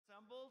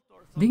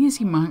Dingen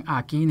simahang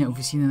aki na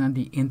oficina ng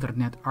The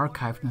Internet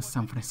Archive ng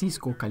San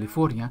Francisco,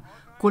 California,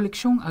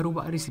 Coleccion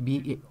Aruba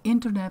ricibi e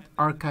Internet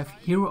Archive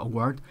Hero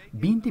Award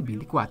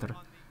 2024.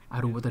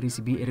 Aruba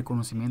ricibi e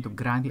reconhecimento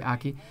grande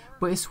aqui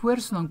por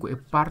esfuerzo ng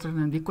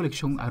partnernan de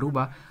Coleccion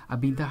Aruba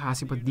abinta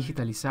haci para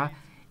digitalizar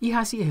e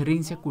haci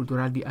herencia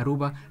cultural de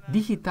Aruba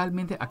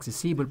digitalmente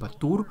accesibel para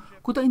tour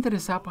que está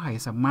interessado para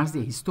essa mais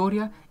de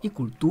história e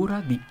cultura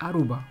de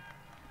Aruba.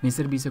 Meu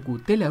serviço com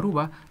Tele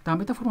Aruba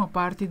também forma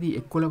parte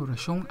de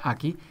colaboração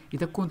aqui e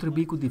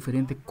contribui com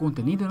diferentes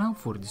conteúdos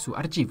fora de seu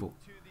arquivo.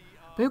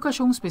 Para a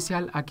ocasião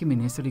especial, aqui o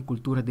Ministro de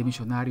Cultura de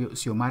Missionário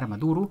Xiomara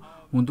Maduro,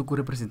 junto com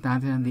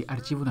representantes do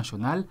Arquivo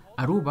Nacional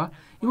Aruba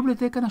e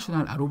Biblioteca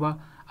Nacional Aruba,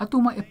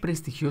 atoma o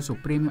prestigioso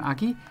prêmio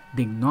aqui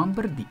de nome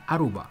de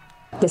Aruba.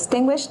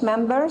 Distinguished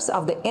members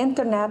of the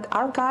Internet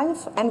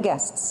Archive and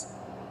guests.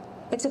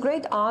 It's a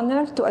great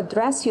honor to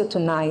address you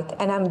tonight,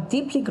 and I'm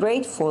deeply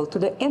grateful to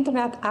the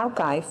Internet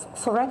Archive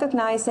for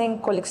recognizing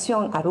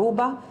Coleccion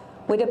Aruba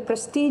with a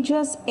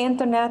prestigious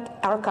Internet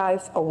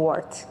Archive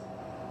Award.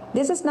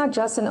 This is not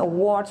just an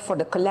award for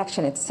the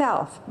collection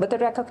itself, but a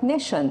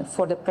recognition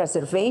for the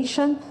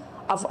preservation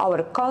of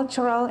our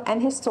cultural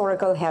and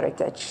historical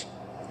heritage.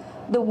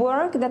 The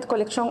work that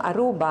Coleccion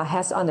Aruba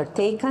has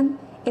undertaken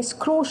is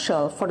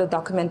crucial for the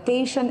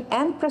documentation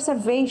and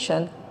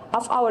preservation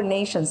of our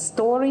nation's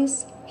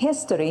stories,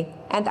 history,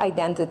 and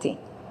identity.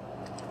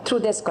 Through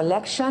this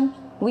collection,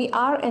 we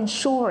are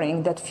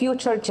ensuring that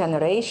future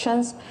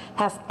generations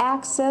have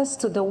access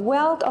to the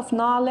wealth of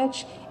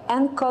knowledge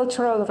and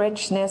cultural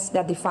richness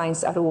that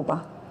defines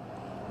Aruba.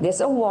 This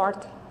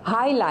award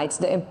highlights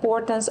the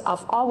importance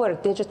of our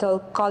digital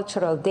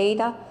cultural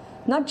data,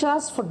 not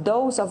just for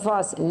those of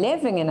us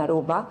living in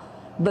Aruba,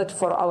 but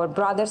for our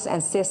brothers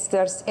and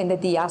sisters in the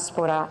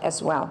diaspora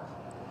as well.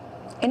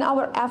 In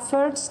our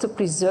efforts to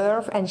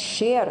preserve and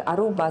share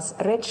Aruba's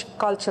rich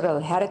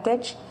cultural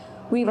heritage,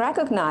 we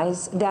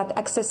recognize that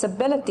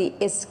accessibility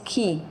is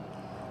key.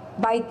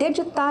 By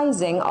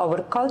digitizing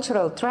our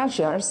cultural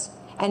treasures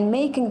and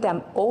making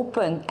them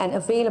open and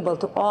available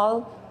to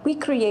all, we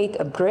create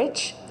a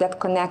bridge that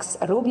connects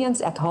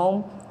Arubians at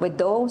home with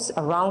those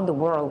around the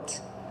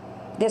world.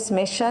 This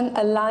mission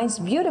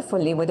aligns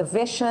beautifully with the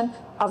vision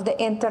of the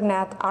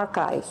Internet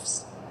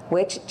Archives,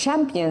 which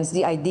champions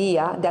the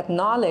idea that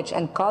knowledge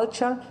and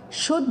culture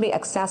should be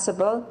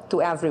accessible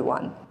to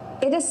everyone.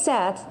 It is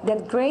said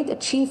that great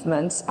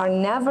achievements are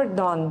never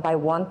done by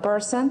one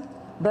person,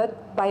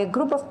 but by a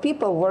group of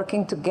people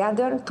working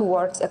together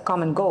towards a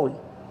common goal.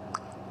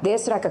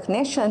 This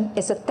recognition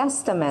is a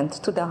testament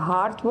to the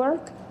hard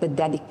work, the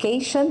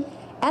dedication,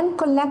 and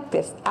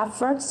collective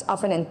efforts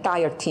of an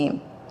entire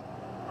team.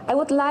 I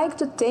would like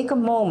to take a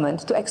moment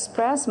to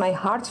express my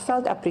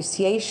heartfelt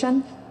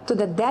appreciation to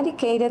the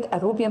dedicated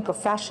Arubian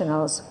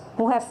professionals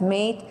who have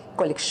made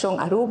Coleccion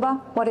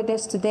Aruba what it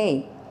is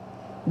today.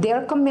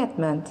 Their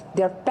commitment,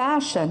 their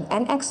passion,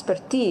 and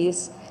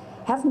expertise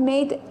have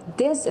made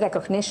this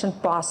recognition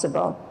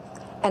possible,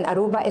 and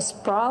Aruba is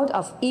proud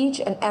of each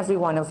and every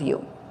one of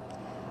you.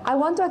 I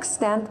want to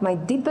extend my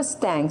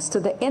deepest thanks to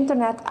the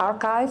Internet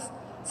Archive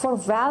for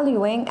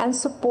valuing and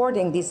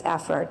supporting these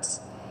efforts.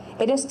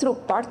 It is through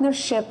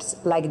partnerships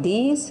like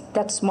these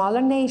that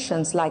smaller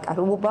nations like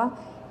Aruba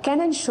can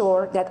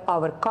ensure that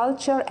our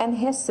culture and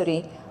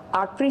history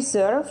are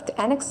preserved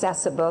and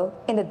accessible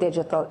in the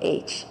digital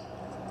age.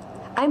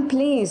 I'm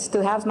pleased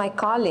to have my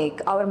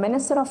colleague, our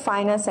Minister of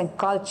Finance and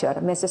Culture,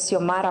 Mrs.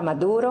 Xiomara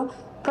Maduro,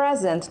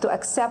 present to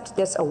accept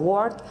this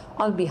award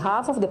on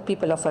behalf of the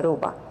people of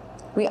Aruba.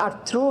 We are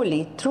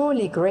truly,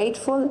 truly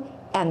grateful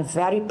and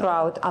very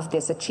proud of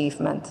this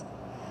achievement.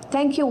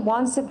 Thank you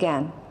once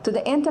again to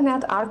the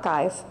Internet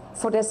Archive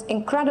for this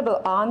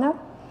incredible honor,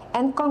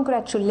 and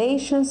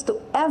congratulations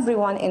to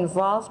everyone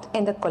involved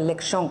in the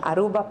Coleccion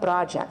Aruba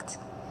project.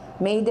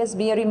 May this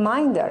be a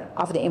reminder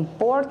of the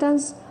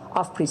importance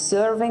of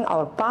preserving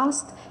our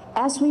past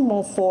as we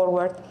move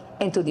forward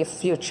into the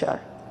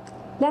future.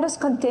 Let us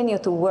continue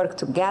to work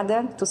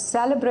together to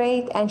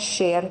celebrate and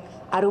share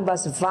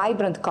Aruba's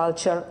vibrant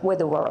culture with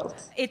the world.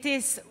 It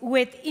is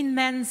with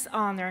immense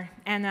honor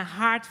and a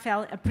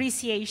heartfelt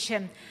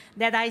appreciation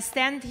that I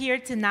stand here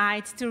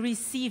tonight to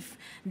receive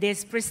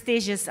this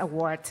prestigious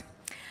award.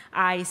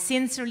 I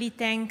sincerely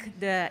thank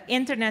the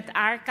Internet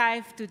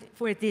Archive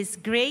for this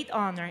great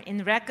honor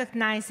in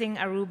recognizing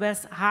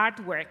Aruba's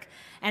hard work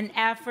and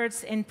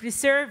efforts in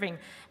preserving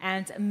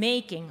and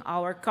making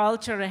our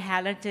cultural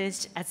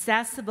heritage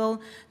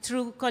accessible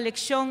through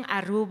Coleccion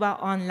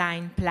Aruba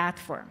online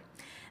platform.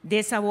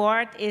 This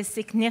award is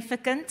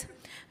significant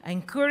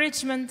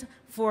encouragement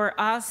for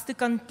us to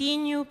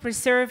continue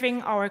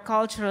preserving our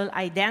cultural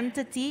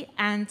identity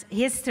and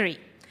history.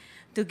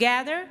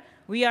 Together,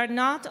 we are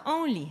not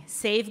only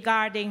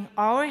safeguarding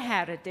our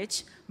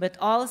heritage, but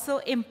also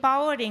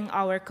empowering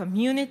our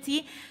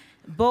community,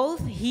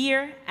 both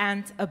here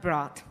and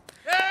abroad.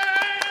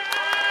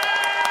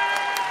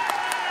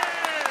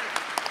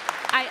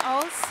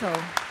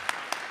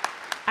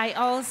 I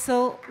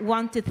also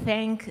want to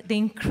thank the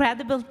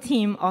incredible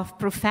team of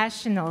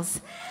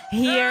professionals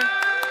here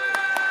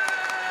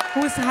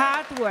whose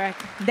hard work,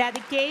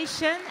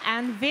 dedication,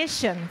 and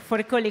vision for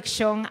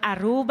Coleccion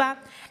Aruba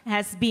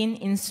has been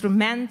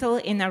instrumental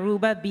in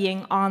Aruba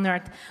being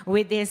honored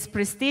with this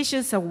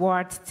prestigious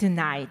award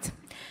tonight.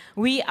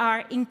 We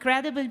are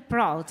incredibly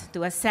proud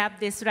to accept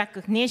this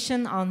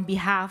recognition on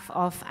behalf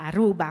of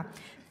Aruba.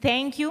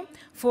 Thank you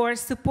for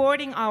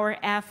supporting our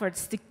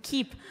efforts to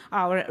keep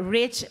our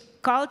rich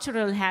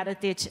cultural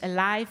heritage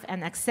alive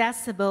and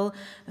accessible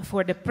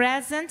for the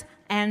present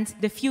and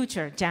the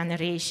future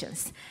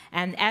generations.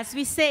 And as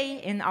we say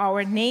in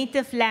our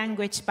native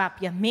language,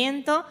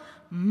 papiamento,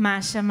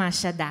 masha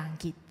masha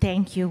danki.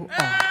 Thank you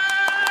all.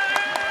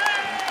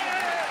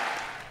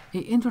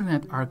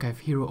 Internet Archive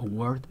Hero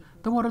Award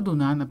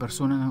tawaraduna na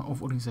persona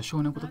of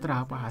organisasyon ng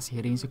kutatraha sa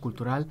herencia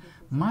kultural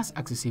mas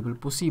accessible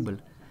possible.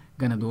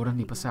 Ganadora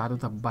ni pasado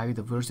ta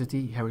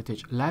Biodiversity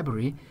Heritage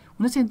Library,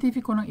 una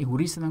scientifico ng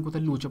ihurista ng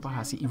kutalucha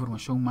pa sa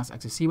informasyon mas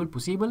accessible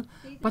possible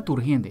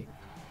paturhende.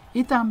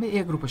 Itambe e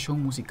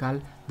agrupasyong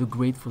musikal The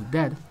Grateful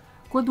Dead,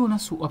 kwaduna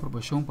su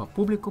aprobasyon pa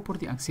publiko por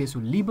ti akseso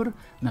libre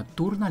na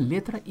turna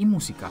letra y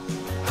musika.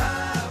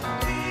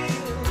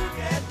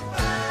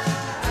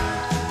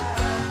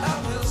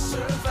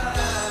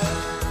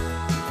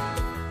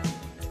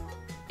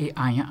 E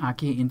anya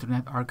aki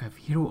Internet Archive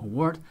Hero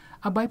Award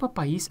abay pa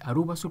país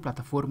Aruba su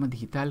plataforma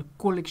digital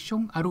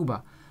Coleccion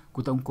Aruba,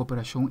 kuta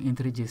kooperasyon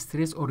entre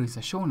 3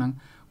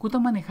 organisasyonan kuta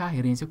maneja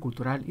herencia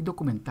cultural y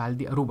documental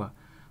de Aruba,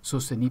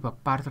 sosteni pa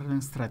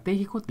partnernan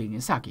strategico de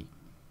esaki.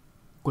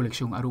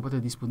 Coleccion Aruba está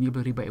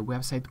disponible riba e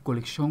website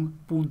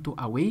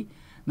coleccion.aw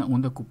na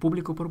onda ku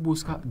publiko por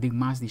busca de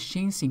más de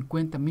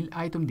 150,000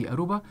 items de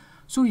Aruba,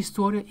 su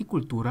historia y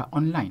cultura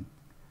online.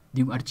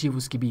 De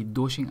archivos que vi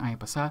 2 años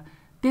pasada,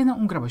 tena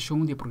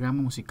grabasyon de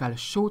programa musical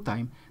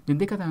Showtime de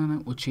década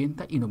ng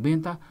 80 y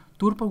 90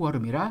 turpa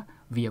warmira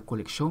via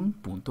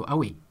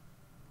coleccion.aw.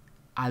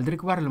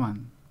 Aldric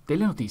Werleman,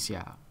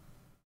 Telenoticia.